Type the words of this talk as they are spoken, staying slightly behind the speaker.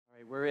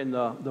We're in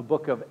the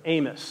book of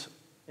Amos,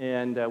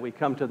 and we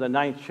come to the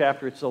 9th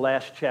chapter. It's the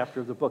last chapter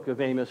of the book of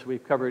Amos.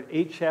 We've covered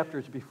 8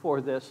 chapters before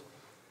this,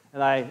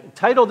 and I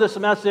titled this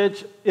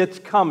message, It's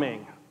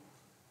Coming.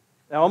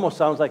 That almost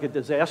sounds like a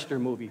disaster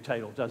movie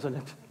title, doesn't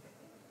it?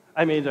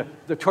 I mean,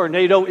 the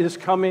tornado is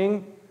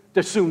coming,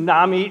 the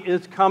tsunami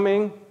is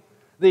coming,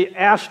 the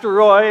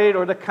asteroid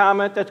or the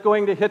comet that's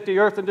going to hit the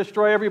earth and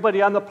destroy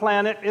everybody on the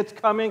planet, it's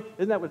coming.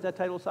 Isn't that what that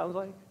title sounds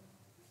like?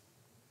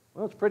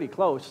 Well, it's pretty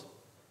close.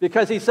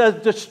 Because he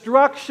says,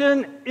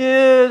 destruction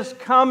is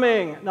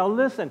coming. Now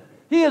listen,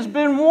 he has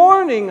been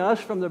warning us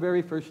from the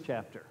very first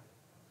chapter.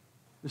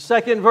 The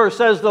second verse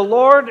says, the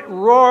Lord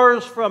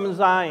roars from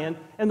Zion.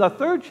 In the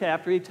 3rd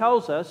chapter, he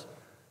tells us,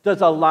 does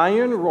a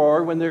lion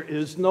roar when there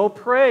is no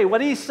prey? What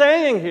he's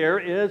saying here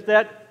is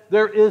that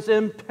there is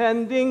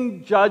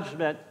impending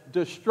judgment,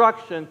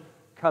 destruction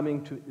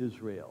coming to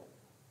Israel.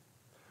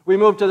 We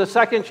move to the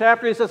 2nd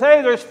chapter. He says,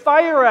 hey, there's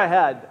fire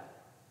ahead.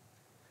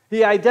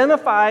 He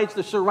identifies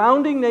the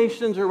surrounding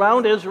nations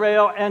around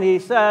Israel, and he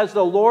says,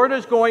 the Lord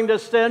is going to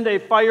send a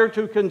fire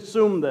to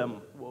consume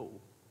them. Whoa.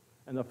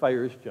 And the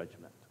fire is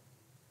judgment.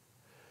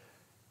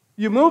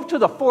 You move to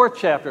the 4th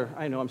chapter.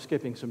 I know I'm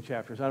skipping some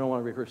chapters. I don't want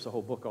to rehearse the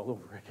whole book all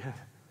over again.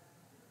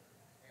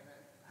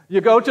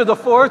 You go to the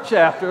 4th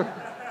chapter.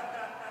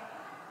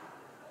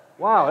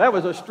 Wow, that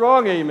was a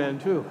strong amen,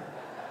 too.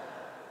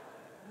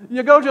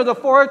 You go to the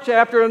 4th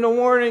chapter, and the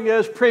warning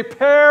is,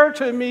 prepare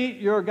to meet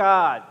your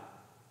God.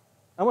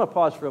 I want to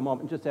pause for a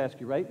moment and just ask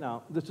you right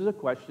now, this is a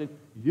question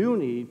you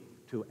need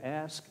to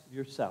ask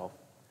yourself.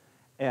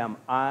 Am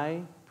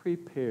I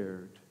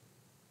prepared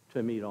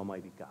to meet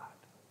Almighty God?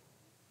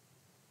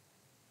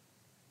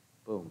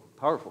 Boom.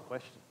 Powerful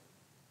question.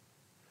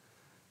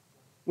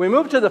 We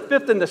move to the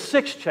 5th and the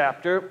 6th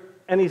chapter,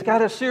 and he's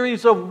got a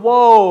series of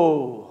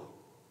woe.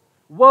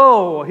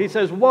 Woe. He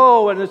says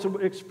woe, and his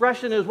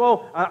expression is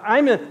woe.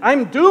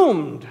 I'm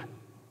doomed.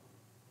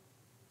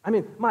 I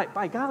mean,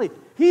 by golly,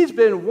 he's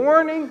been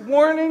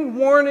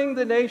warning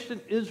the nation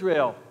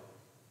Israel.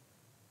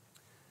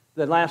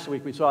 Then last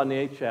week we saw in the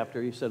 8th chapter,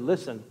 he said,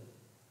 listen,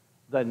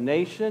 the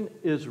nation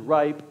is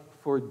ripe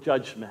for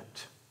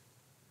judgment.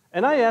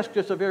 And I asked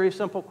just a very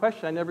simple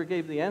question. I never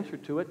gave the answer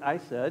to it. I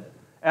said,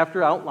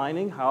 after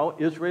outlining how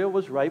Israel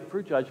was ripe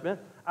for judgment,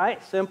 I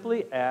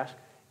simply asked,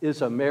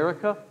 is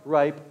America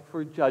ripe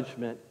for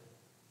judgment?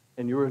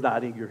 And you were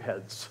nodding your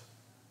heads.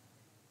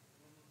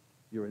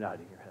 You were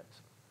nodding your heads.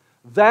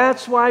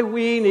 That's why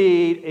we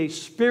need a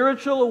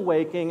spiritual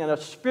awakening and a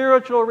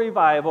spiritual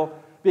revival,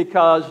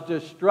 because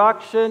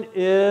destruction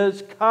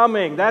is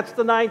coming. That's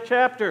the 9th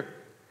chapter.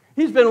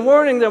 He's been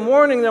warning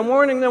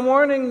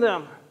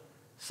them.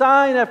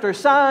 Sign after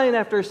sign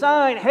after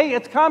sign. Hey,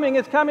 it's coming,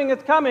 it's coming,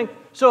 it's coming.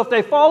 So if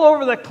they fall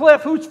over the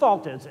cliff, whose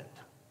fault is it?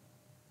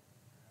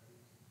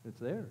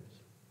 It's theirs.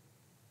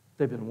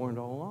 They've been warned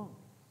all along.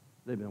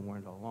 They've been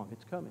warned all along.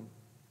 It's coming.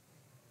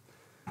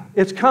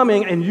 It's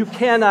coming, and you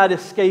cannot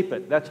escape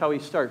it. That's how he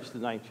starts the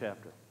 9th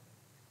chapter.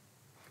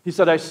 He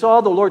said, I saw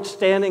the Lord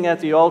standing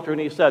at the altar,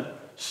 and he said,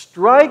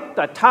 strike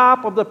the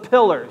top of the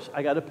pillars.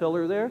 I got a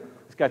pillar there.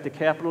 It's got the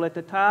capital at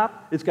the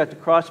top. It's got the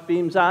cross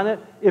beams on it.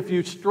 If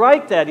you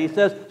strike that, he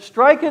says,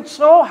 strike it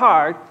so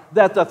hard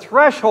that the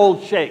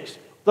threshold shakes.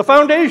 The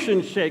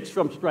foundation shakes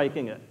from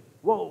striking it.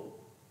 Whoa.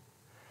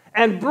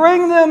 And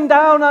bring them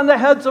down on the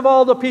heads of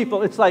all the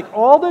people. It's like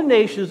all the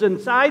nations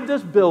inside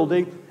this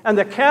building, and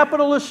the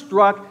capital is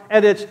struck,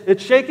 and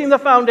it's shaking the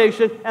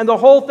foundation, and the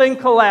whole thing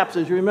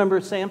collapses. You remember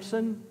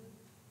Samson?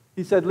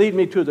 He said, lead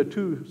me to the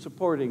 2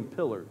 supporting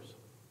pillars.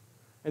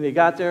 And he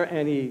got there,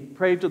 and he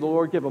prayed to the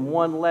Lord, give him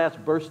one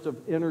last burst of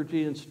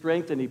energy and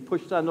strength, and he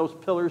pushed on those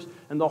pillars,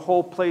 and the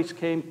whole place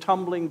came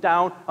tumbling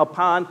down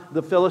upon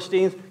the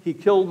Philistines. He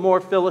killed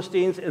more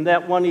Philistines in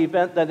that one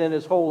event than in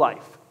his whole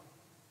life.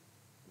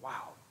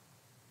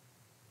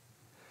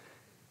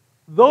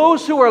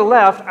 Those who are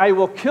left, I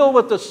will kill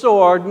with the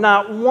sword.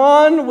 Not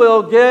one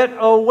will get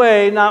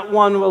away. Not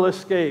one will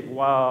escape.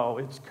 Wow,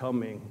 it's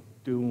coming.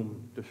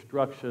 Doom,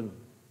 destruction,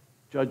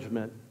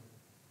 judgment.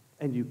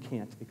 And you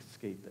can't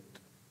escape it.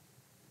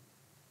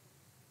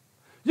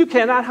 You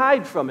cannot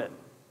hide from it.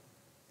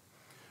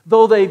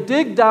 Though they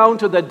dig down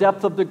to the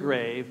depth of the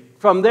grave,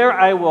 from there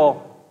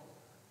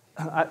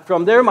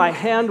my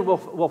hand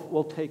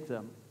will take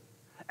them.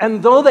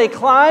 And though they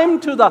climb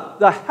to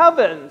the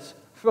heavens,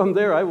 from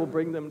there I will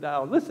bring them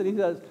down. Listen, he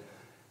says,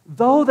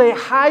 though they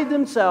hide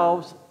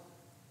themselves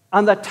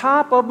on the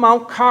top of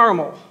Mount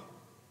Carmel,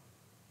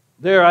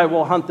 there I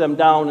will hunt them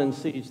down and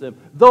seize them.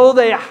 Though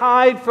they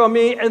hide from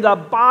me in the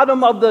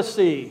bottom of the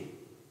sea,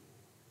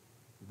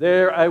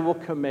 there I will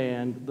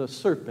command the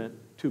serpent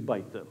to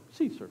bite them.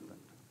 Sea serpent.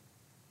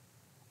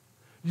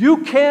 You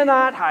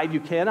cannot hide, you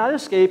cannot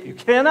escape, you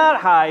cannot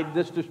hide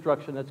this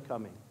destruction that's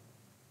coming.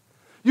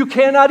 You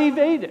cannot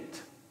evade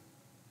it.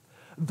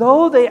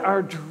 Though they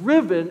are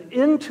driven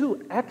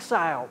into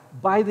exile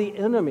by the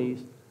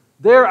enemies,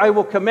 there I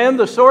will command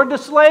the sword to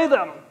slay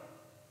them.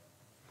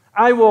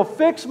 I will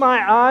fix my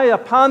eye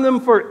upon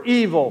them for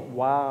evil.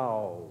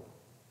 Wow.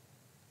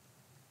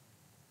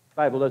 The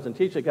Bible doesn't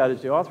teach that God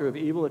is the author of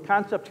evil. The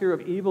concept here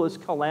of evil is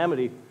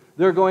calamity.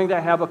 They're going to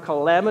have a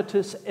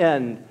calamitous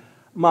end.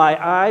 My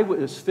eye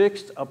is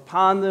fixed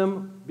upon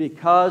them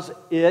because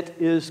it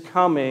is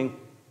coming,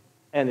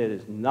 and it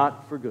is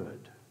not for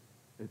good.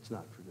 It's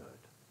not for good.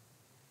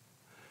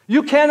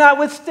 You cannot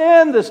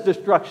withstand this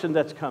destruction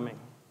that's coming.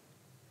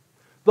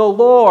 The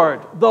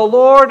Lord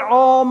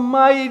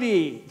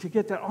Almighty. To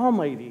get that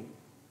Almighty.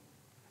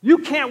 You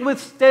can't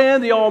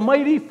withstand the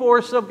almighty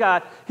force of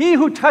God. He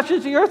who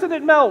touches the earth and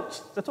it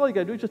melts. That's all you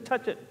got to do, just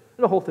touch it.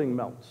 And the whole thing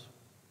melts.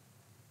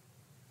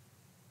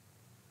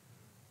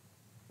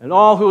 And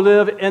all who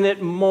live in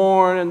it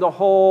mourn, and the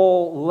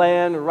whole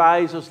land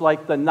rises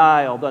like the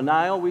Nile. The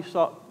Nile we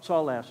saw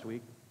last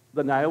week.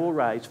 The Nile will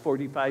rise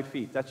 45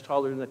 feet. That's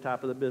taller than the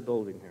top of the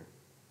building here.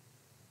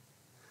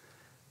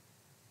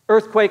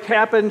 Earthquake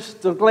happens,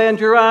 the gland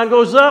you're on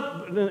goes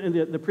up. And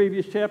the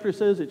previous chapter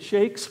says it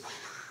shakes.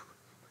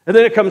 And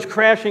then it comes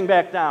crashing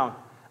back down.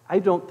 I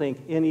don't think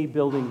any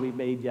building we've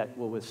made yet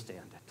will withstand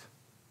it.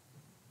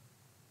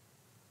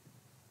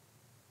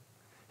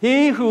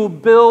 He who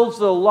builds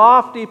the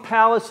lofty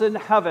palace in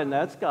heaven,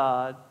 that's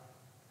God,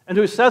 and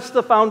who sets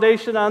the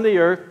foundation on the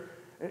earth,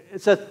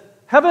 it says,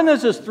 heaven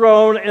is his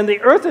throne and the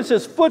earth is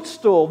his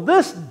footstool.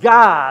 This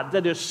God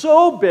that is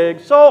so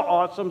big, so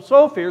awesome,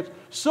 so fierce,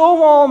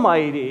 so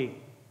almighty,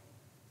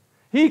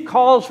 he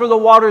calls for the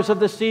waters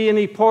of the sea and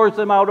he pours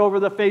them out over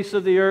the face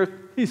of the earth.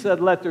 He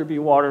said, let there be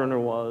water, and there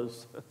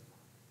was.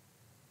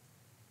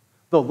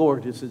 The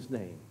Lord is his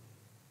name.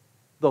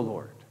 The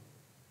Lord.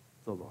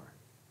 The Lord.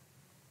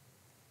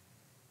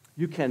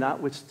 You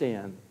cannot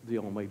withstand the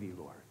Almighty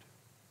Lord.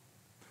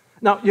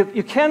 Now,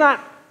 you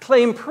cannot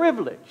claim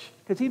privilege,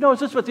 because he knows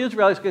this is what the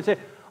Israelites are going to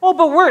say. Oh,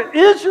 but we're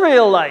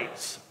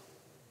Israelites.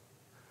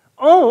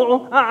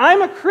 Oh,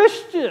 I'm a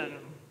Christian.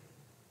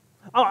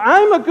 Oh,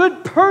 I'm a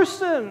good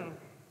person.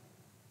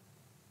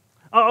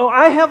 Oh,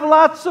 I have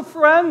lots of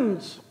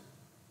friends.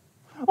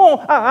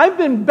 Oh, I've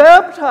been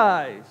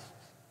baptized.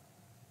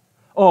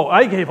 Oh,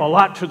 I gave a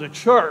lot to the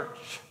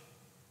church.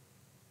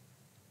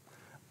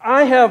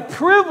 I have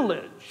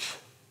privilege.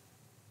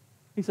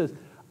 He says,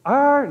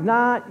 are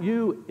not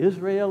you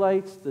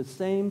Israelites the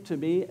same to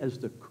me as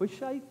the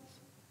Cushites?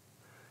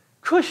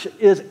 Cush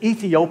is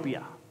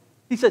Ethiopia.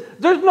 He said,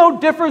 there's no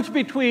difference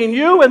between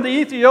you and the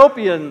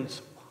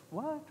Ethiopians.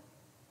 What?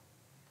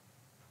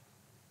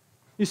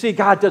 You see,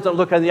 God doesn't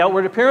look on the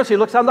outward appearance. He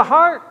looks on the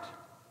heart.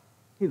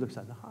 He looks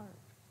on the heart.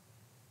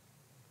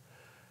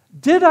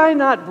 Did I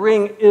not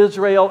bring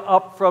Israel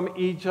up from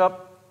Egypt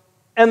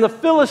and the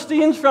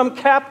Philistines from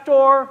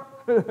Captor?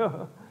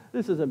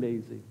 This is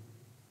amazing.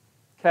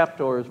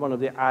 Captor is one of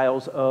the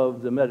isles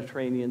of the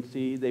Mediterranean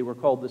Sea. They were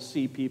called the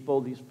Sea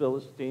People, these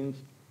Philistines.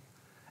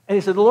 And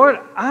he said, Lord,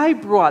 I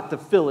brought the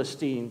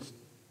Philistines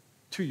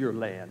to your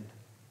land,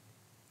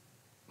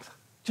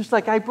 just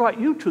like I brought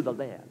you to the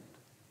land.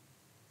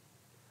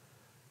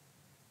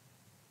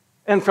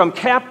 And from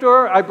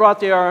Captor, I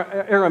brought the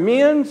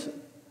Arameans,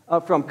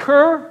 from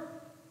Ker.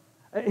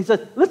 He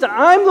said, listen,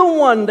 I'm the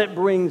one that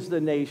brings the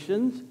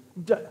nations.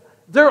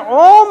 They're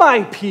all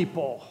my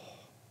people.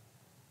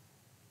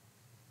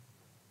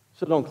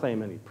 So don't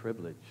claim any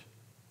privilege.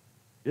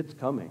 It's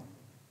coming.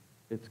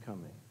 It's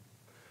coming.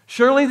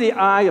 Surely the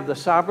eye of the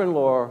sovereign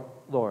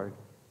Lord,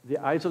 the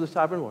eyes of the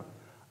sovereign Lord,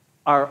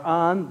 are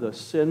on the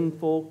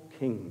sinful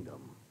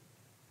kingdom.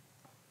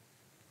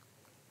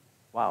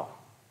 Wow.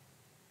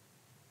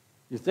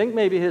 You think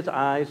maybe his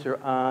eyes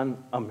are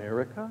on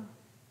America?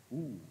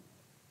 Ooh.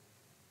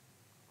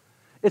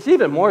 It's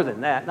even more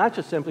than that. Not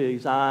just simply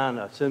he's on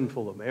a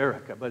sinful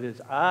America, but his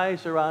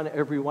eyes are on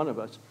every one of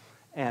us,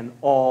 and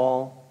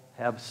all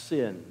have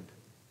sinned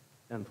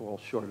and fall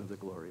short of the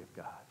glory of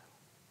God.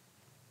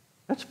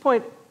 That's the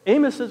point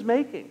Amos is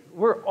making.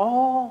 We're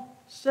all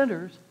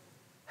sinners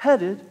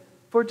headed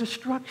for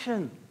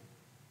destruction.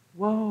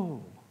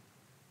 Whoa.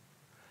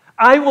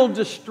 I will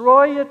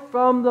destroy it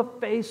from the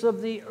face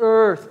of the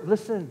earth.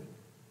 Listen.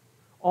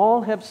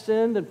 All have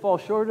sinned and fall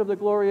short of the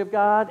glory of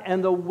God,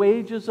 and the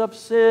wages of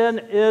sin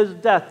is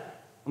death.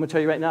 I'm going to tell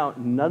you right now,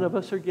 none of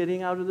us are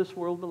getting out of this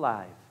world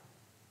alive.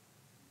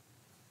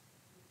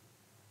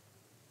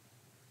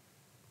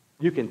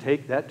 You can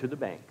take that to the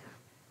bank.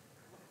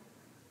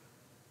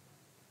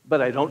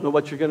 But I don't know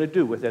what you're going to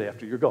do with it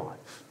after you're gone.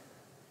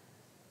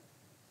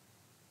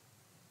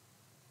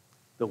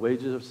 The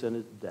wages of sin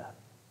is death.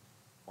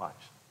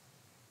 Watch.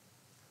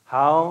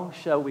 How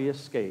shall we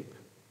escape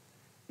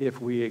if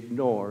we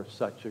ignore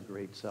such a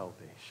great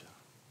salvation?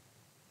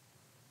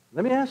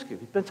 Let me ask you,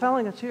 he's been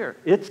telling us here,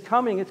 it's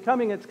coming, it's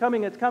coming, it's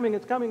coming, it's coming,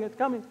 it's coming, it's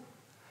coming.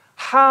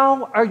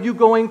 How are you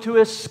going to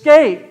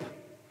escape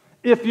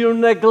if you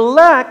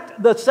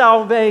neglect the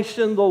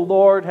salvation the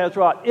Lord has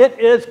wrought? It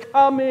is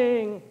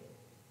coming.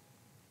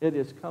 It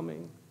is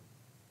coming.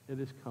 It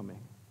is coming.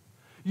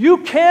 You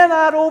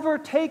cannot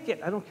overtake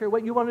it. I don't care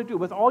what you want to do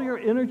with all your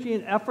energy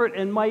and effort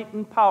and might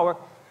and power.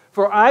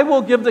 For I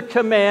will give the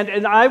command,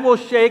 and I will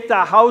shake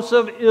the house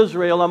of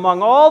Israel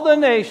among all the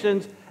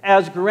nations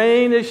as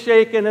grain is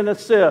shaken in a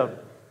sieve.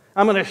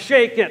 I'm going to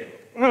shake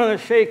it. I'm going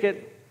to shake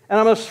it. and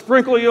I'm going to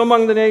sprinkle you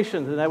among the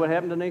nations. Isn't that what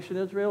happened to the nation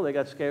Israel? They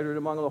got scattered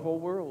among the whole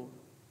world.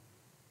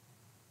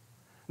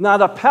 Not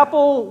a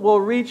pebble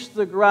will reach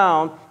the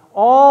ground.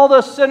 All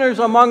the sinners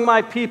among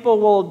my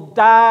people will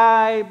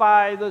die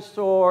by the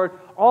sword.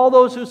 All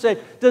those who say,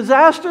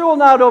 disaster will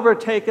not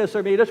overtake us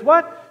or meet us.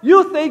 What?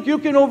 You think you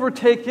can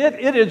overtake it?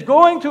 It is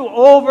going to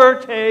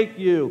overtake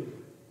you.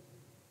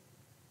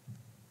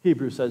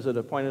 Hebrews says it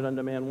appointed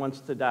unto man once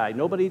to die.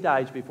 Nobody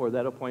dies before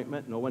that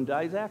appointment. No one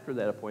dies after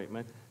that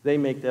appointment. They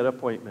make that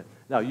appointment.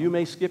 Now, you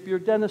may skip your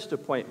dentist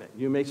appointment.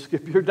 You may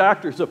skip your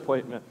doctor's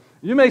appointment.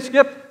 You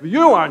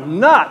are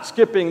not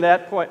skipping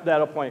that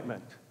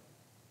appointment.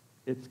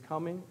 It's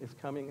coming, it's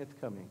coming, it's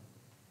coming.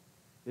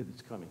 It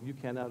is coming. You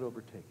cannot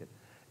overtake it.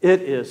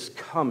 It is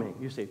coming.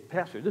 You say,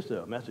 Pastor, this is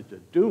a message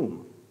of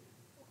doom.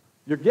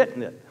 You're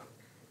getting it.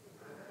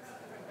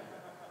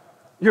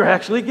 You're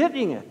actually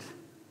getting it.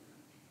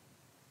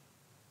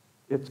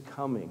 It's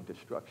coming.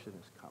 Destruction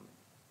is coming.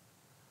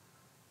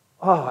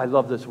 Oh, I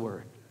love this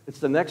word. It's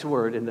the next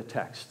word in the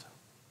text.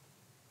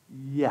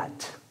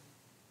 Yet.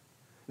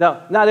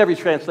 Now, not every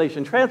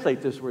translation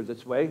translates this word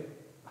this way.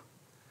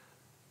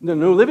 The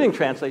New Living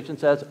Translation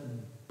says,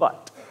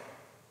 but.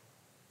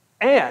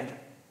 And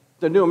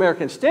the New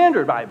American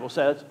Standard Bible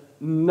says,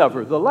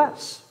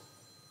 nevertheless.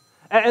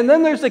 And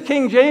then there's the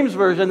King James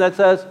Version that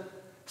says,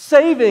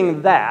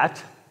 saving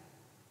that,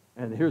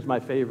 and here's my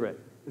favorite,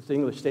 it's the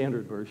English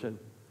Standard Version,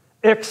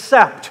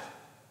 except,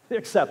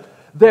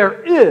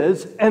 there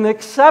is an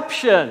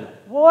exception.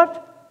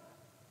 What?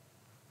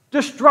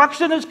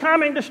 Destruction is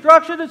coming,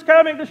 destruction is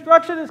coming,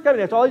 destruction is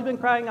coming. That's all he's been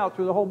crying out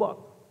through the whole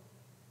book.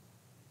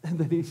 And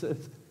then he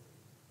says,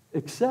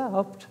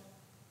 except,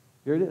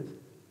 here it is,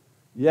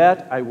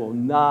 yet I will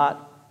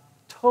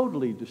not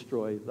totally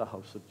destroy the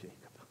house of Jacob.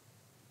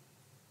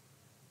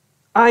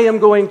 I am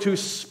going to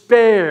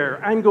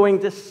spare, I'm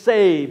going to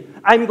save,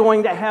 I'm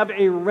going to have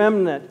a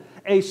remnant,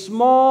 a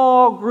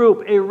small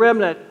group, a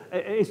remnant.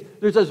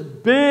 There's this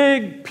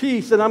big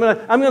piece, and I'm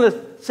going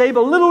to save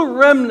a little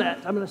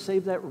remnant. I'm going to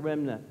save that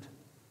remnant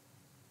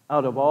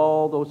out of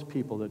all those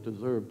people that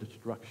deserve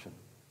destruction.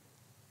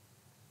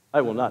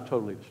 I will not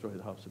totally destroy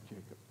the house of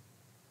Jacob.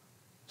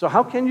 So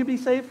how can you be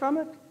saved from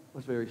it? Well,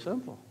 it's very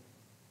simple.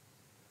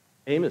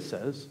 Amos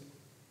says,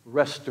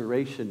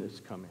 restoration is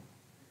coming.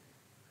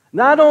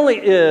 Not only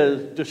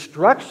is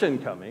destruction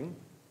coming,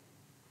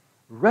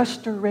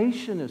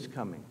 restoration is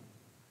coming.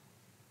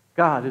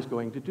 God is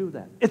going to do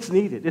that. It's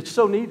needed. It's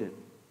so needed.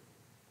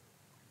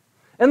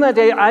 In that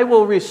day, I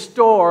will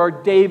restore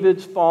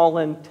David's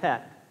fallen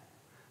tent.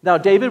 Now,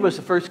 David was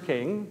the first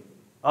king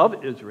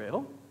of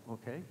Israel.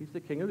 Okay, he's the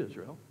king of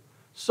Israel.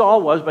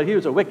 Saul was, but he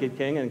was a wicked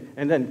king,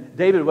 and then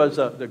David was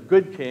the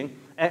good king.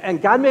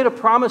 And God made a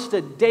promise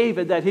to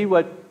David that he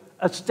would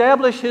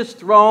establish his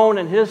throne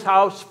and his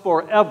house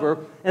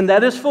forever, and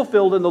that is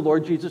fulfilled in the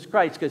Lord Jesus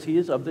Christ, because he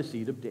is of the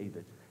seed of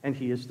David, and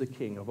he is the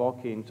King of all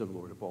kings and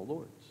Lord of all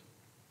lords.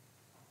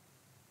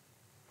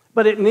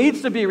 But it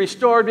needs to be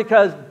restored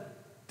because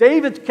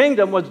David's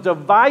kingdom was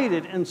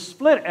divided and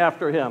split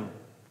after him.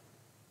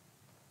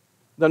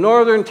 The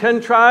northern 10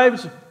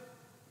 tribes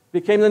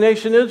became the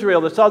nation Israel.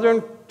 The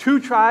southern 2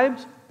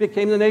 tribes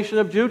became the nation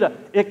of Judah.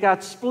 It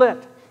got split.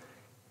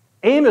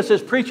 Amos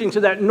is preaching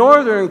to that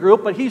northern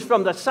group, but he's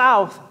from the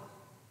south.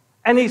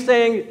 And he's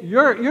saying,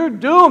 you're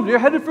doomed. You're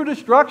headed for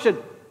destruction.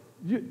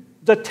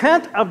 The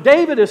tent of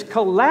David is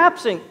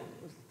collapsing.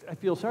 I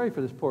feel sorry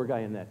for this poor guy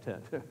in that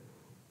tent.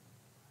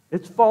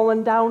 It's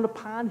fallen down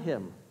upon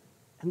him.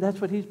 And that's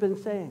what he's been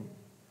saying.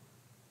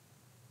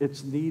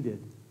 It's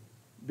needed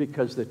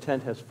because the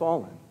tent has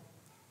fallen.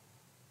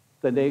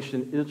 The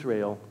nation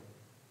Israel,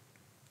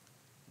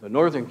 the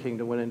northern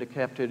kingdom, went into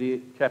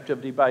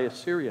captivity by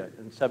Assyria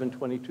in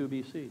 722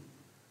 BC.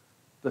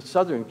 The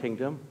southern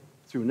kingdom,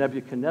 through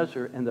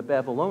Nebuchadnezzar and the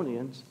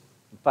Babylonians,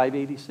 in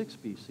 586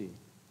 BC.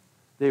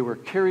 They were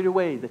carried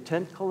away. The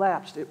tent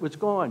collapsed. It was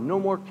gone. No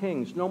more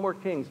kings. No more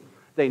kings.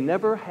 They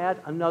never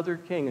had another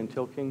king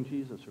until King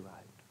Jesus arrived.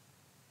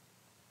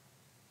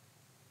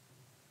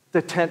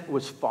 The tent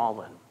was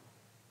fallen.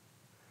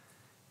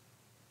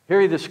 Here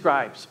he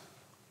describes,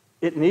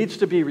 it needs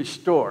to be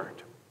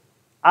restored.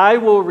 I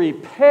will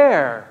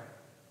repair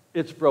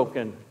its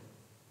broken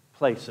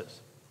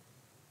places.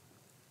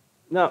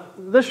 Now,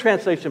 this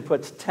translation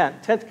puts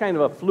tent. Tent's kind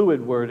of a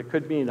fluid word. It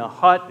could mean a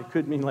hut. It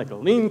could mean like a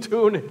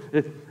lean-to.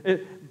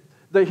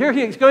 Here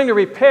he's going to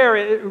repair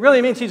it. It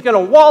really means he's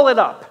going to wall it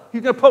up.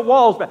 He's going to put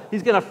walls back.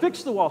 He's going to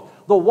fix the walls.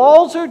 The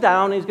walls are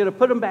down. He's going to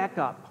put them back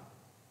up.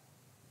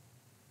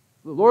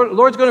 The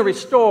Lord's going to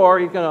restore.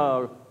 He's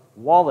going to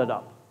wall it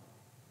up.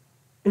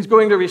 He's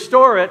going to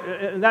restore it,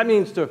 and that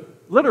means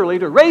literally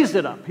to raise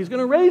it up. He's going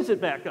to raise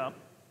it back up.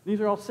 These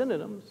are all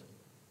synonyms.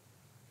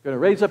 He's going to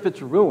raise up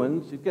its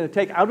ruins. He's going to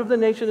take out of the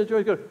nation Israel.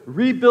 He's going to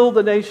rebuild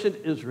the nation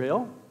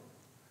Israel.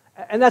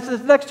 And that's the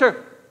next term.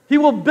 He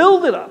will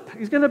build it up.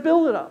 He's going to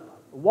build it up.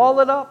 Wall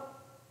it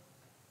up.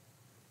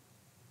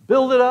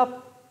 Build it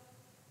up.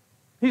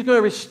 He's going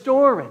to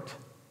restore it.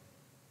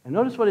 And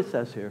notice what it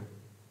says here.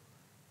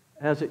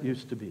 As it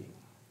used to be.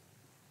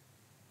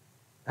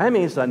 That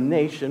means a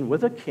nation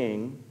with a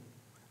king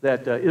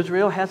that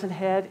Israel hasn't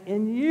had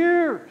in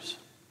years.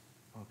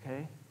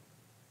 Okay?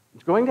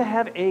 It's going to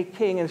have a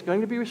king, and it's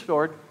going to be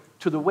restored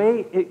to the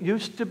way it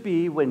used to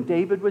be when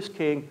David was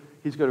king.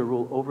 He's going to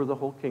rule over the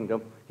whole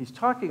kingdom. He's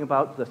talking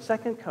about the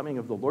second coming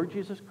of the Lord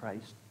Jesus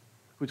Christ,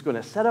 who's going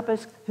to set up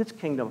his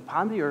kingdom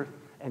upon the earth,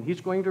 and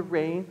he's going to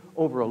reign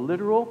over a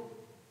literal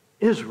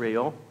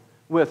Israel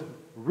with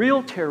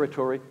real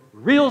territory,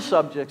 real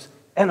subjects,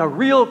 and a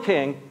real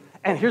king.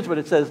 And here's what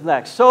it says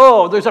next.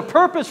 So there's a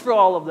purpose for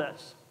all of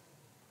this.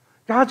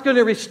 God's going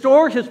to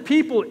restore his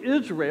people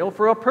Israel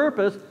for a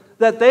purpose,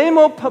 that they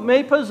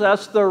may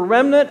possess the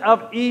remnant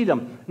of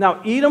Edom.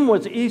 Now, Edom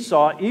was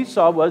Esau.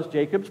 Esau was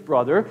Jacob's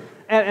brother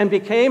and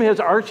became his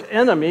arch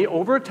enemy.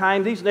 Over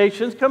time, these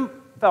nations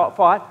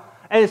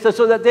fought. And it says,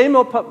 so that they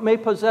may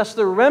possess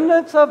the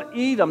remnants of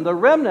Edom, the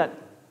remnant,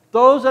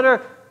 those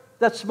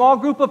that small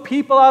group of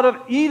people out of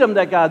Edom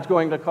that God's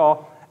going to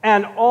call,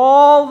 and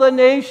all the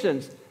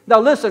nations. Now,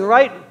 listen,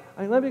 let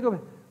me go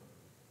back.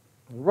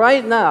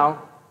 Right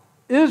now,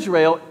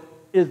 Israel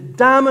is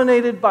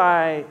dominated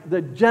by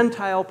the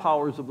Gentile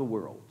powers of the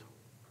world.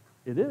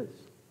 It is.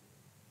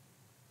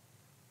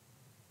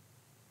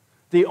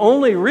 The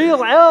only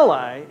real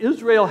ally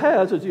Israel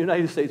has is the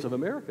United States of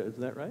America.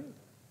 Isn't that right?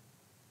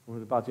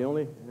 We're about the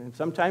only, and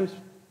sometimes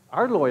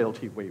our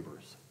loyalty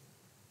wavers.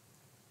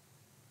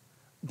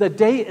 The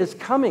day is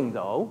coming,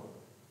 though,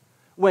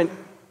 when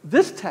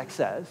this text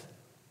says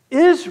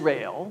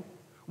Israel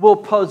will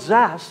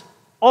possess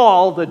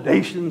all the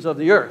nations of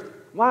the earth.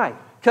 Why?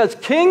 Because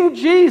King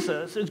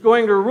Jesus is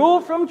going to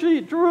rule from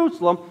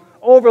Jerusalem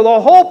over the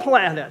whole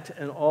planet,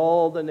 and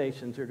all the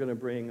nations are going to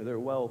bring their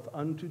wealth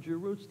unto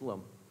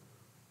Jerusalem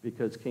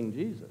because King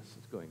Jesus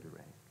is going to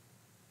reign.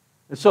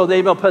 And so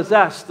they will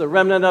possess the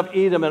remnant of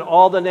Edom and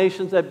all the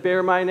nations that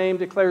bear my name,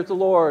 declares the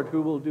Lord,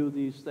 who will do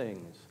these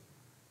things.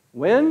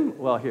 When?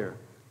 Well, here.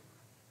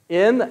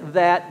 In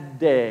that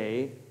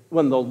day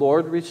when the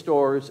Lord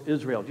restores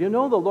Israel. Do you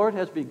know the Lord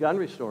has begun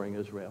restoring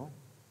Israel?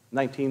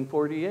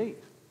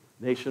 1948.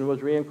 Nation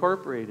was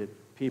reincorporated.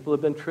 People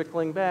have been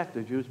trickling back.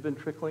 The Jews have been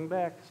trickling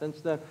back since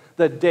then.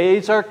 The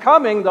days are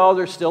coming, though.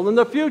 They're still in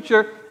the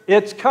future.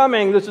 It's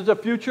coming. This is a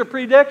future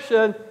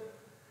prediction.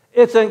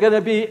 It's going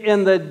to be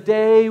in the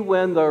day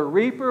when the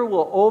reaper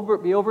will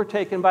be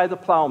overtaken by the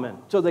plowman.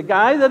 So the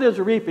guy that is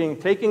reaping,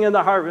 taking in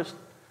the harvest,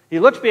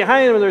 he looks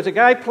behind him and there's a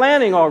guy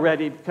planting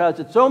already because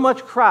it's so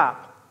much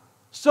crop,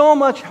 so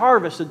much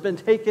harvest has been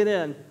taken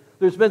in.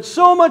 There's been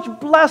so much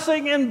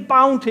blessing and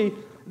bounty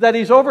that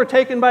he's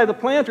overtaken by the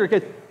planter.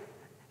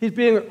 He's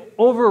being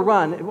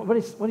overrun. What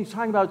he's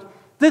talking about is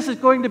this is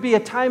going to be a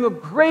time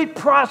of great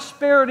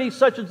prosperity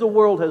such as the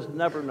world has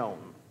never known.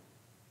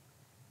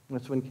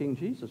 That's when King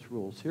Jesus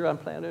rules here on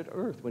planet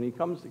Earth, when he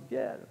comes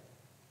again.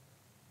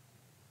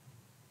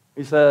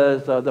 He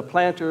says, the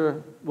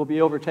planter will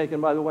be overtaken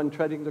by the one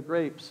treading the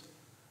grapes.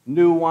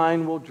 New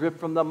wine will drip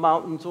from the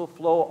mountains, will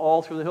flow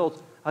all through the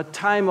hills. A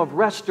time of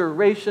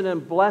restoration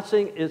and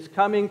blessing is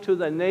coming to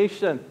the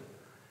nation.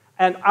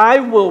 And I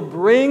will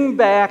bring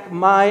back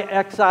my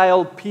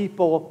exiled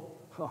people.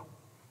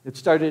 It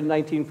started in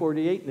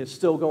 1948, and it's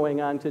still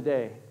going on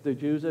today. The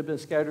Jews have been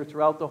scattered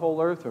throughout the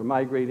whole earth are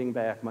migrating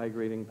back,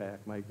 migrating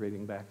back,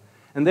 migrating back.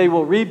 And they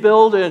will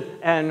rebuild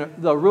and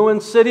the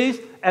ruined cities,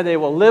 and they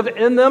will live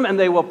in them, and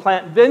they will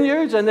plant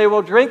vineyards, and they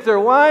will drink their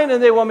wine,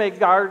 and they will make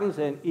gardens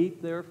and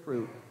eat their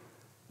fruit.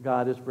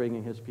 God is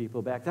bringing his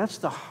people back. That's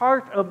the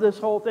heart of this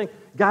whole thing.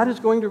 God is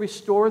going to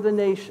restore the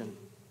nation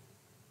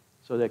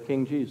so that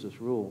King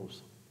Jesus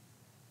rules.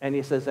 And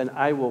he says, and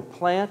I will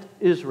plant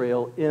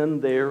Israel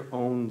in their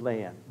own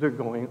land. They're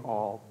going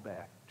all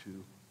back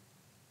to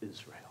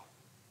Israel.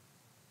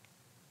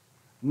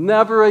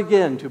 Never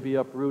again to be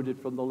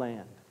uprooted from the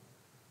land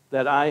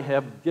that I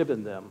have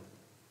given them,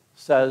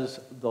 says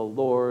the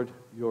Lord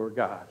your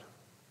God.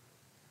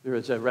 There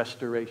is a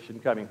restoration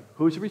coming.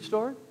 Who's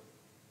restored?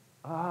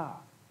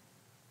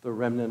 The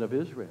remnant of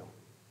Israel.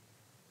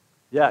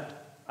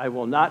 Yet, I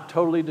will not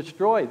totally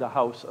destroy the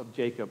house of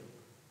Jacob.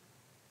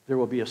 There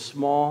will be a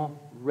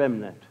small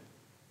remnant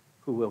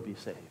who will be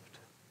saved.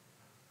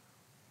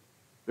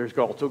 There's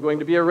also going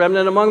to be a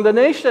remnant among the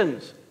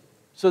nations,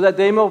 so that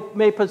they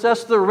may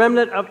possess the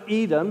remnant of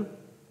Edom,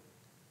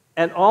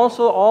 and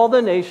also all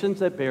the nations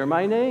that bear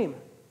my name.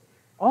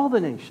 All the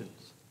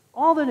nations.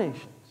 All the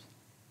nations.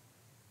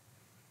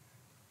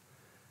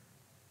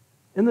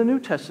 In the New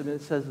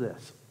Testament, it says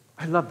this.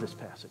 I love this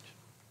passage.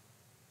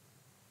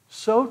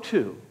 So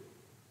too,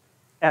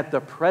 at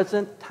the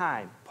present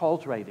time,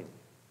 Paul's writing,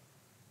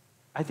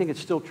 I think it's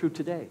still true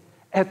today.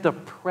 At the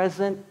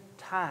present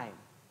time,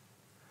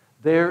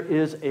 there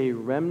is a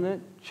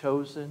remnant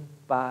chosen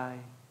by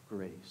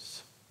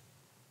grace.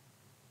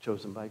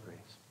 Chosen by grace.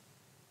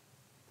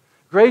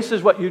 Grace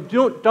is what you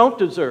don't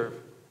deserve,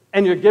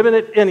 and you're given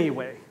it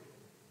anyway.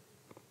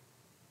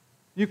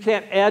 You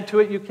can't add to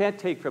it, you can't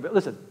take from it.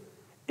 Listen,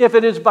 if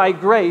it is by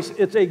grace,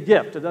 it's a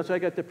gift. And that's why I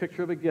got the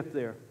picture of a gift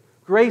there.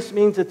 Grace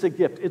means it's a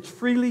gift. It's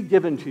freely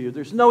given to you.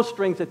 There's no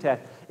strings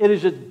attached. It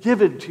is just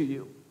given to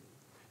you.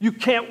 You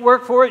can't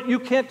work for it. You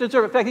can't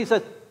deserve it. In fact, he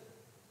says,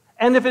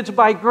 and if it's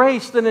by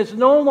grace, then it's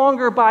no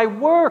longer by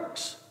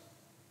works.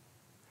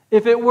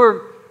 If it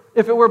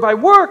were by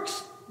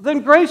works,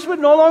 then grace would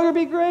no longer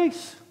be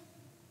grace.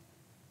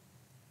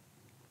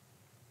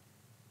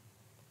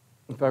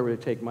 If I were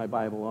to take my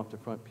Bible off the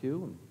front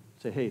pew and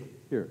say, hey,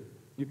 here,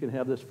 you can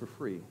have this for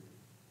free.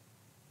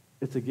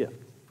 It's a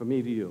gift from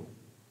me to you.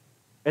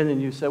 And then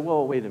you say,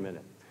 well, wait a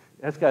minute.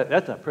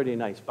 That's a pretty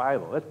nice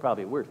Bible. That's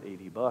probably worth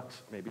 $80,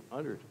 maybe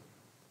 100.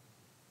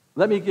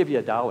 Let me give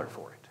you $1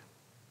 for it.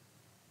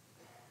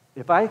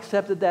 If I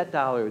accepted that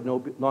 $1, it would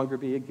no longer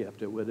be a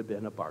gift. It would have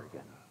been a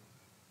bargain.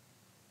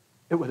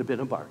 It would have been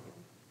a bargain.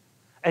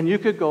 And you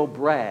could go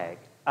brag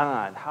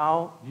on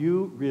how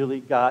you really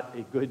got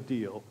a good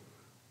deal.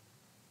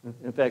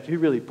 In fact, you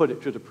really put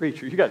it to the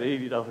preacher. You got an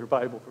 $80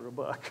 Bible for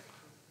 $1.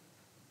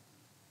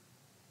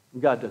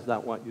 God does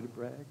not want you to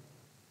brag.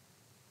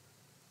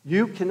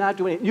 You cannot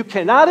do anything. You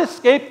cannot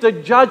escape the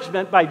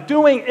judgment by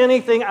doing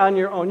anything on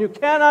your own. You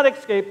cannot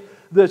escape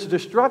this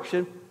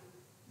destruction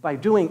by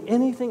doing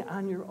anything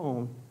on your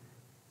own.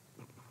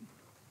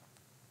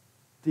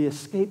 The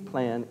escape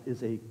plan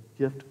is a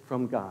gift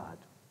from God,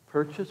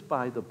 purchased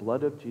by the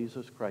blood of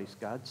Jesus Christ,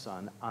 God's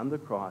Son, on the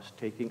cross,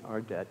 taking our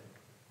debt,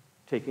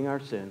 taking our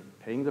sin,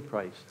 paying the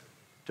price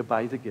to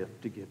buy the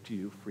gift to give to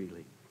you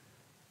freely.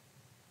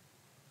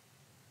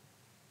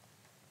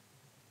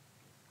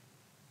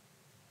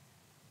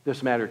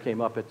 This matter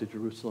came up at the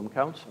Jerusalem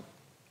Council,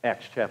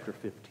 Acts chapter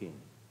 15.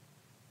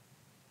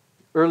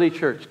 Early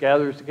church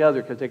gathers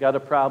together because they got a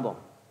problem.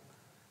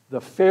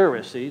 The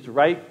Pharisees,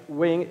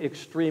 right-wing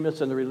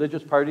extremists in the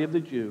religious party of the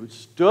Jews,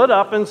 stood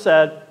up and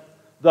said,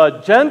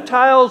 the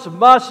Gentiles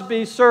must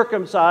be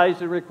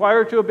circumcised and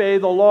required to obey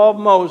the law of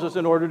Moses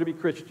in order to be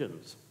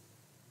Christians.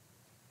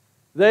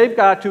 They've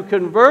got to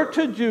convert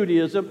to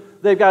Judaism.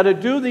 They've got to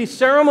do these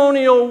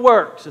ceremonial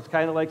works. It's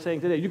kind of like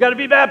saying today, you've got to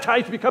be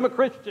baptized to become a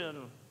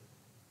Christian.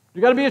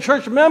 You've got to be a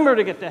church member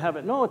to get to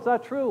heaven. No, it's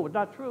not true. It's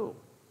not true.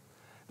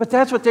 But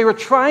that's what they were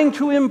trying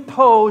to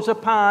impose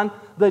upon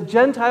the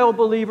Gentile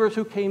believers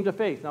who came to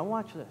faith. Now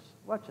watch this.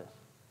 Watch this.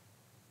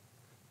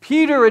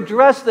 Peter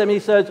addressed them. He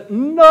says,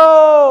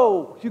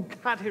 no, you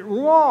got it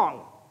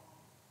wrong.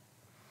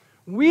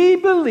 We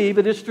believe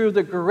it is through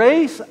the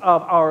grace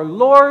of our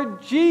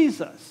Lord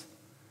Jesus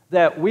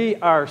that we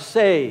are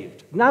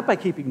saved. Not by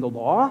keeping the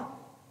law.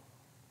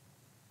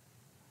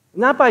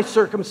 Not by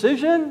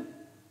circumcision.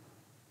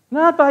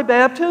 Not by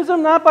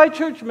baptism, not by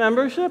church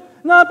membership,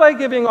 not by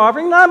giving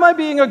offering, not by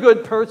being a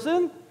good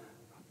person.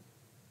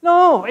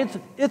 No,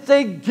 it's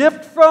a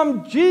gift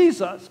from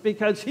Jesus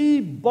because he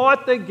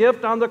bought the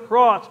gift on the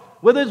cross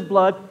with his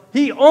blood.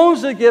 He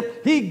owns the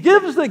gift. He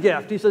gives the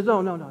gift. He says,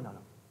 no.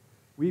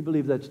 We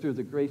believe that's through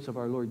the grace of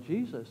our Lord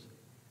Jesus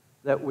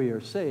that we are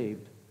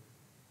saved,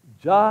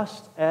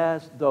 just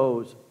as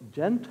those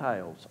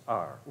Gentiles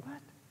are.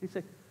 What? He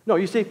said, no,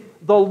 you see,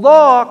 the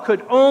law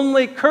could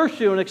only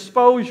curse you and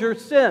expose your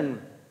sin.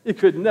 It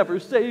could never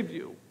save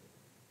you.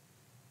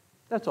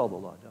 That's all the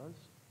law does.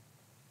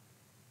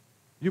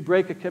 You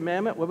break a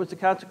commandment, what was the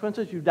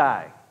consequences? You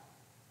die.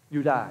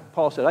 You die.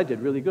 Paul said, I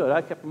did really good.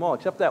 I kept them all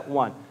except that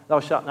one. Thou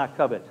shalt not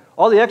covet.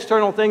 All the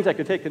external things I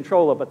could take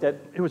control of, but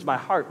it was my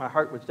heart. My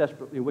heart was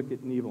desperately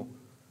wicked and evil.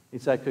 He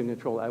said I couldn't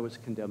control it. I was a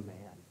condemned man.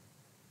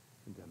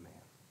 Condemned man.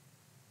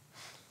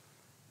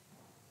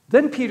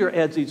 Then Peter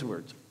adds these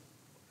words.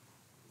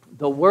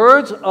 The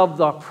words of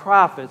the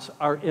prophets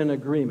are in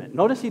agreement.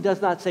 Notice he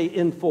does not say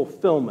in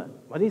fulfillment.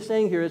 What he's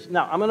saying here is,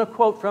 now I'm going to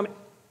quote from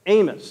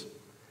Amos.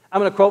 I'm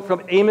going to quote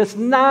from Amos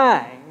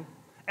 9,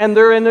 and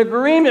they're in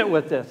agreement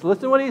with this.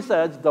 Listen to what he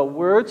says. The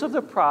words of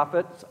the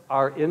prophets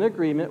are in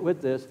agreement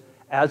with this.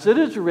 As it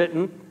is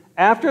written,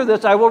 after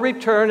this I will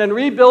return and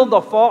rebuild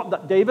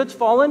David's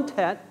fallen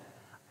tent.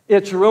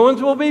 Its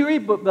ruins will be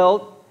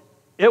rebuilt.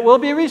 It will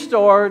be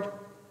restored.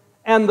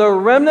 And the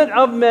remnant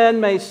of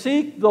men may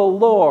seek the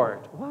Lord.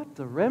 What?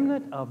 The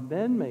remnant of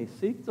men may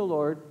seek the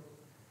Lord.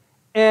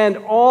 And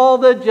all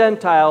the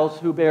Gentiles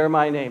who bear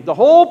my name. The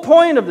whole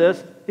point of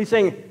this, he's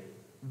saying,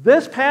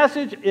 this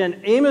passage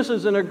in Amos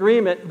is an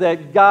agreement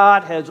that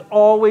God has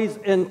always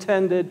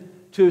intended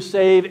to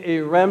save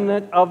a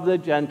remnant of the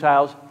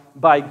Gentiles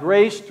by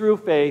grace through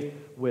faith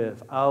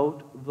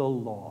without the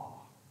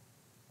law.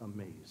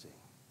 Amazing.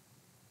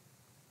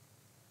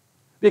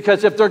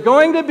 Because if they're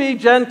going to be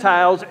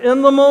Gentiles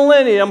in the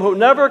millennium who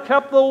never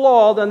kept the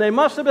law, then they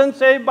must have been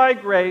saved by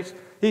grace.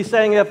 He's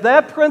saying if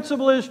that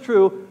principle is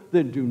true,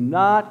 then do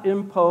not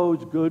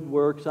impose good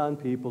works on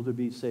people to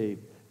be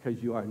saved,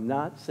 because you are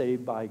not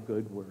saved by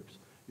good works.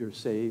 You're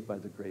saved by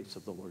the grace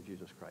of the Lord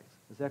Jesus Christ.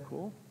 Is that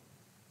cool?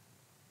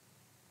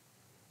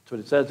 That's what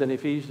it says in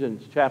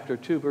Ephesians chapter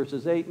 2,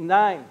 verses 8 and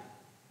 9.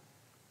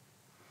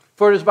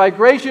 For it is by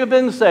grace you have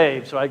been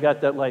saved. So I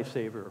got that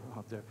lifesaver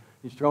out there.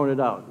 He's throwing it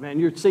out. Man,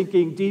 you're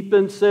sinking deep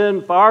in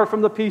sin, far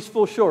from the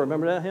peaceful shore.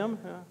 Remember that hymn?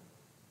 Yeah.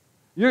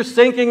 You're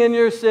sinking in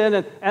your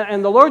sin,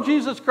 and the Lord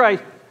Jesus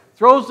Christ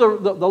throws the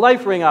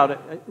life ring out.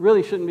 It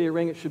really shouldn't be a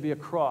ring, it should be a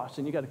cross,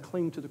 and you got to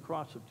cling to the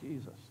cross of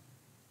Jesus.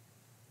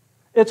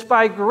 It's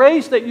by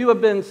grace that you have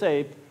been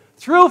saved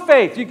Through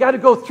faith. You've got to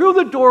go through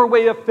the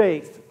doorway of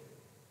faith.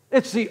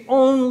 It's the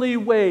only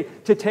way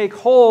to take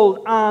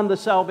hold on the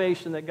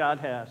salvation that God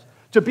has,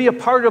 to be a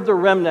part of the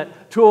remnant,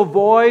 to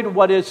avoid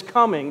what is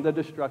coming, the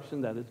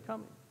destruction that is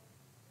coming.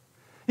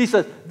 He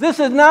says, this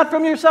is not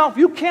from yourself.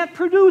 You can't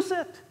produce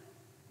it.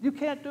 You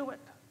can't do it.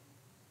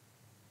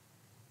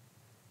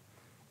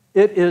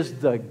 It is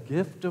the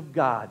gift of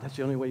God. That's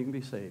the only way you can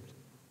be saved.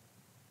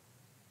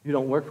 You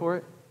don't work for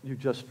it. You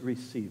just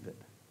receive it.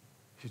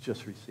 You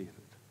just receive it.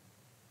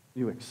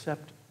 You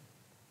accept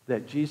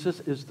that Jesus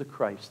is the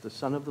Christ, the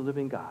Son of the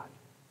living God.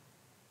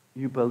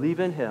 You believe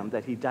in him,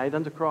 that he died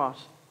on the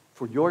cross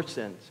for your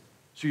sins,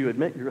 so you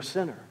admit you're a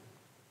sinner.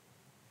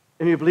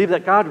 And you believe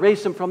that God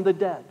raised him from the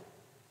dead.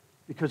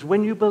 Because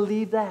when you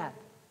believe that,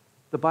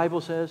 the Bible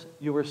says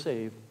you were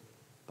saved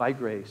by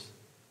grace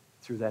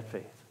through that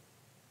faith.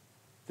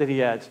 Then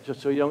he adds,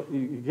 just so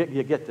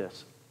you get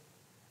this,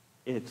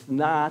 it's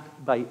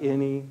not by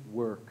any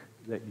work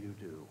that you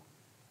do.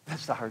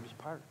 That's the hardest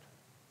part.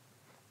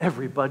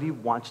 Everybody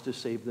wants to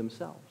save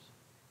themselves.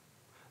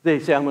 They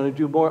say, I'm going to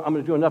do more, I'm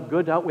going to do enough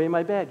good to outweigh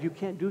my bad. You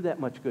can't do that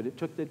much good. It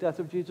took the death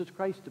of Jesus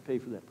Christ to pay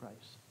for that price.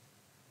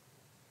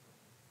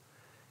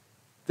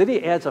 Then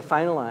he adds a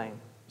final line,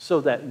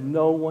 so that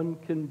no one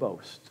can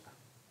boast.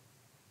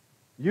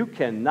 You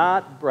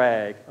cannot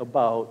brag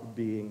about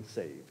being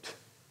saved.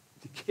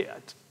 You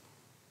can't.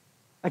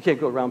 I can't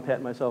go around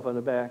patting myself on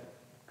the back.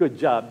 Good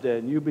job,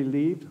 Dan. You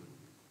believed.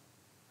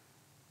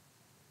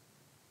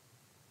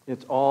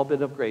 It's all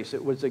been of grace.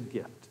 It was a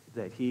gift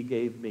that he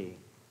gave me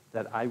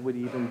that I would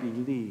even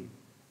believe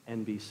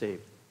and be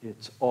saved.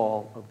 It's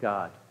all of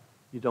God.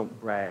 You don't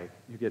brag.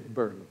 You get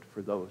burdened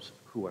for those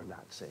who are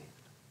not saved.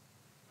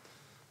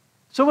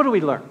 So what do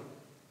we learn?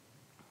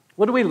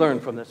 What do we learn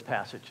from this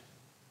passage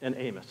in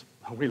Amos?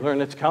 We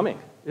learn it's coming.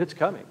 It's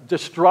coming.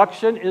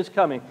 Destruction is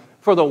coming.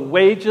 For the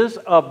wages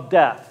of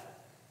death,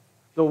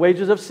 the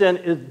wages of sin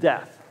is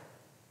death.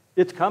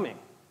 It's coming.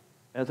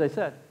 As I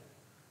said,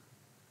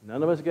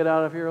 none of us get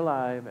out of here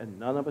alive, and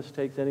none of us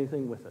takes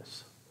anything with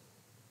us.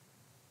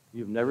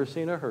 You've never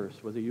seen a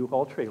hearse with a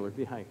U-Haul trailer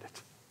behind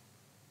it.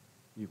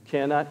 You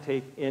cannot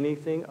take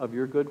anything of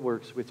your good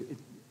works with you.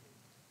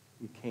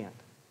 You can't.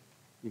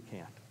 You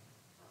can't.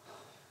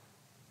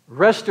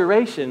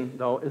 Restoration,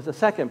 though, is the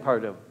second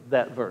part of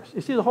that verse.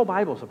 You see, the whole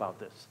Bible's about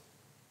this.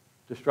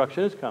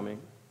 Destruction is coming,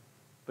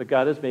 but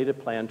God has made a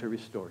plan to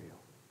restore you.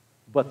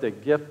 But the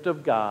gift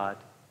of God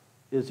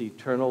is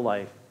eternal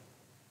life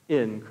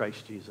in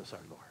Christ Jesus our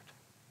Lord.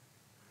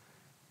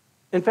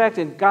 In fact,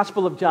 in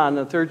Gospel of John,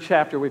 the 3rd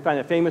chapter, we find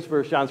a famous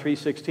verse, John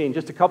 3:16.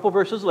 Just a couple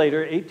verses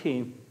later,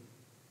 18,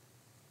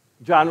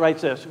 John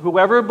writes this,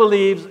 whoever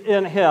believes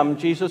in him,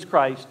 Jesus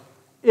Christ,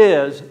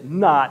 is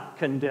not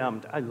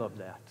condemned. I love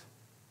that.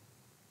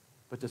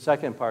 But the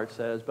second part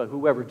says, but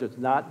whoever does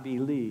not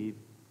believe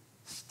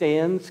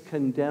stands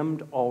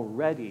condemned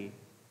already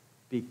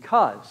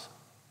because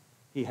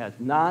he has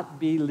not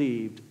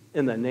believed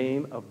in the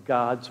name of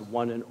God's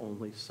one and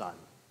only Son.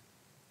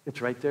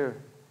 It's right there.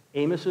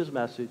 Amos's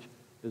message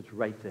is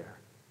right there.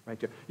 Right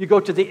there. You go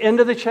to the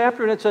end of the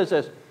chapter and it says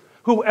this,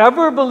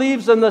 whoever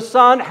believes in the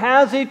Son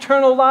has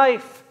eternal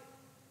life.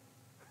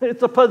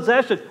 It's a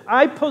possession.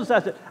 I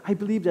possess it. I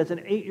believed as an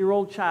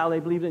 8-year-old child, I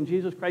believed in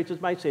Jesus Christ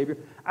as my Savior.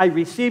 I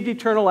received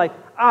eternal life.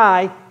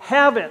 I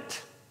have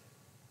it.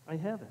 I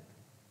have it.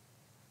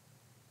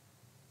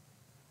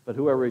 But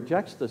whoever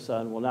rejects the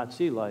Son will not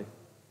see life,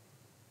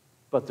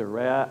 but the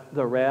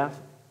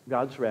wrath,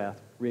 God's wrath,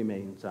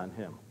 remains on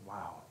him.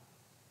 Wow.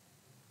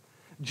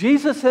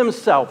 Jesus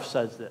himself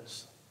says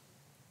this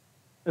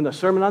in the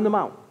Sermon on the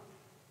Mount.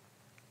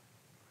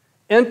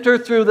 Enter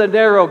through the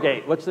narrow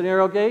gate. What's the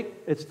narrow gate?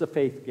 It's the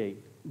faith gate.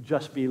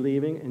 Just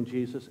believing in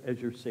Jesus as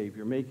your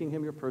Savior, making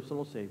him your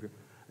personal Savior,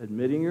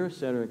 admitting you're a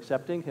sinner,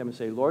 accepting him, and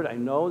say, Lord, I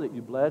know that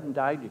you bled and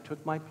died, you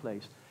took my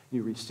place.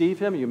 You receive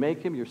him, you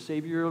make him your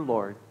Savior, your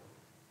Lord.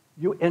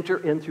 You enter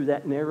in through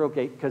that narrow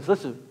gate. Because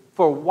listen,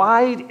 for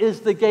wide is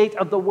the gate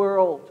of the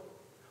world.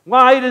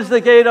 Wide is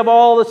the gate of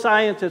all the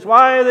scientists.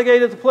 Wide is the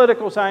gate of the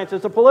political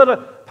scientists, the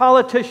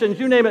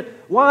politicians, you name it.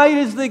 Wide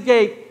is the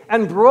gate,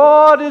 and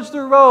broad is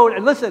the road.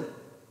 And listen,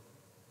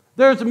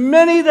 there's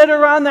many that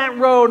are on that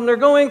road, and they're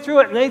going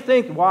through it, and they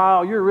think,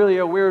 wow, you're really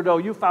a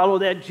weirdo. You follow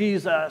that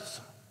Jesus.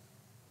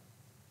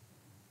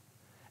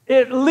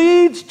 It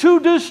leads to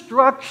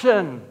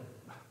destruction.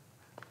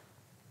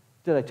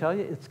 Did I tell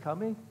you it's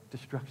coming?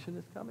 Destruction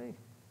is coming.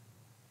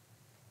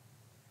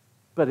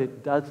 But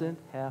it doesn't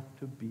have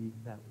to be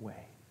that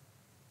way.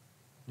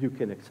 You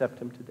can accept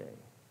him today,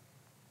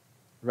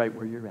 right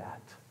where you're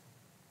at.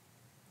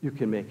 You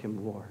can make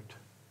him Lord.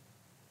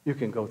 You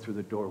can go through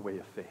the doorway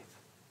of faith,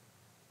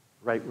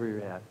 right where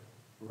you're at,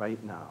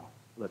 right now.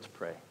 Let's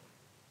pray.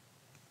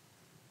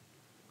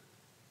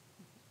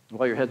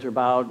 While your heads are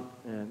bowed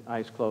and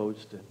eyes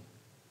closed, and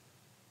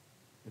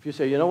if you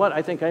say, you know what,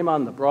 I think I'm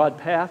on the broad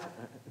path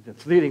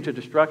that's leading to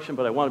destruction,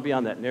 but I want to be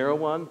on that narrow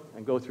one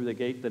and go through the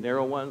gate, the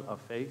narrow one of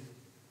faith,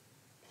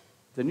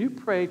 then you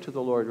pray to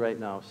the Lord right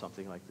now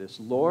something like this.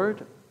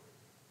 Lord,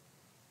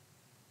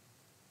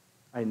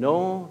 I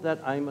know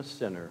that I'm a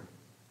sinner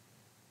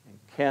and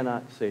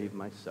cannot save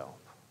myself.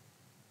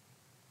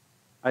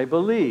 I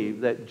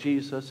believe that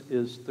Jesus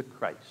is the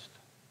Christ,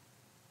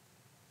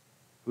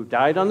 who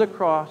died on the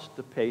cross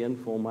to pay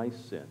in full my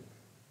sin.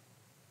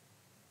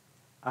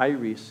 I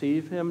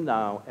receive him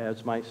now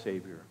as my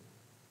Savior.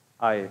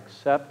 I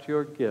accept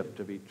your gift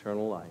of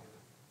eternal life.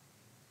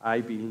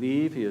 I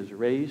believe he is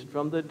raised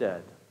from the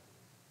dead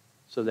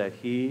so that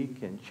he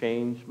can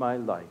change my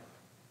life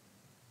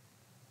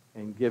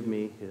and give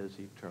me his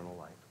eternal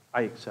life.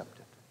 I accept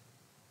it.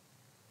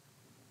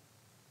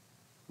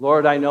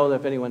 Lord, I know that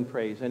if anyone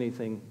prays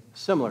anything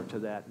similar to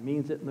that,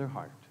 means it in their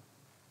heart,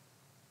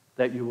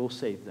 that you will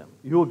save them.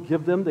 You will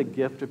give them the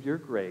gift of your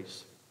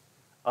grace,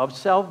 of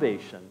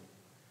salvation,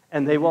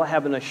 and they will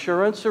have an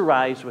assurance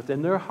arise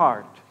within their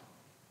heart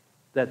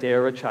that they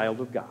are a child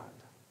of God,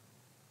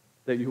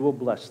 that you will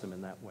bless them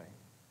in that way.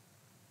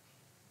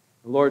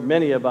 Lord,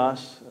 many of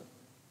us,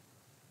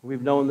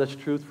 we've known this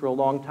truth for a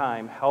long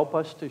time. Help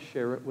us to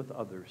share it with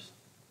others.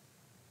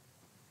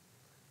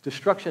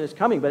 Destruction is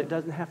coming, but it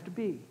doesn't have to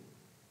be.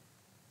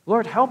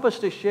 Lord, help us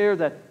to share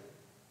that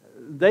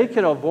they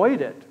can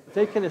avoid it,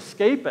 they can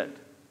escape it,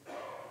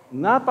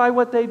 not by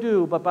what they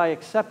do, but by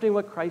accepting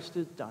what Christ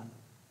has done.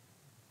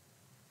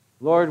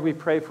 Lord, we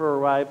pray for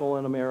revival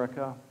in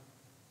America.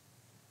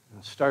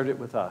 And start it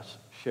with us,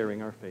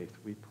 sharing our faith,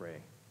 we pray.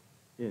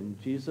 In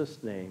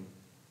Jesus' name,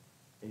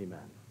 amen.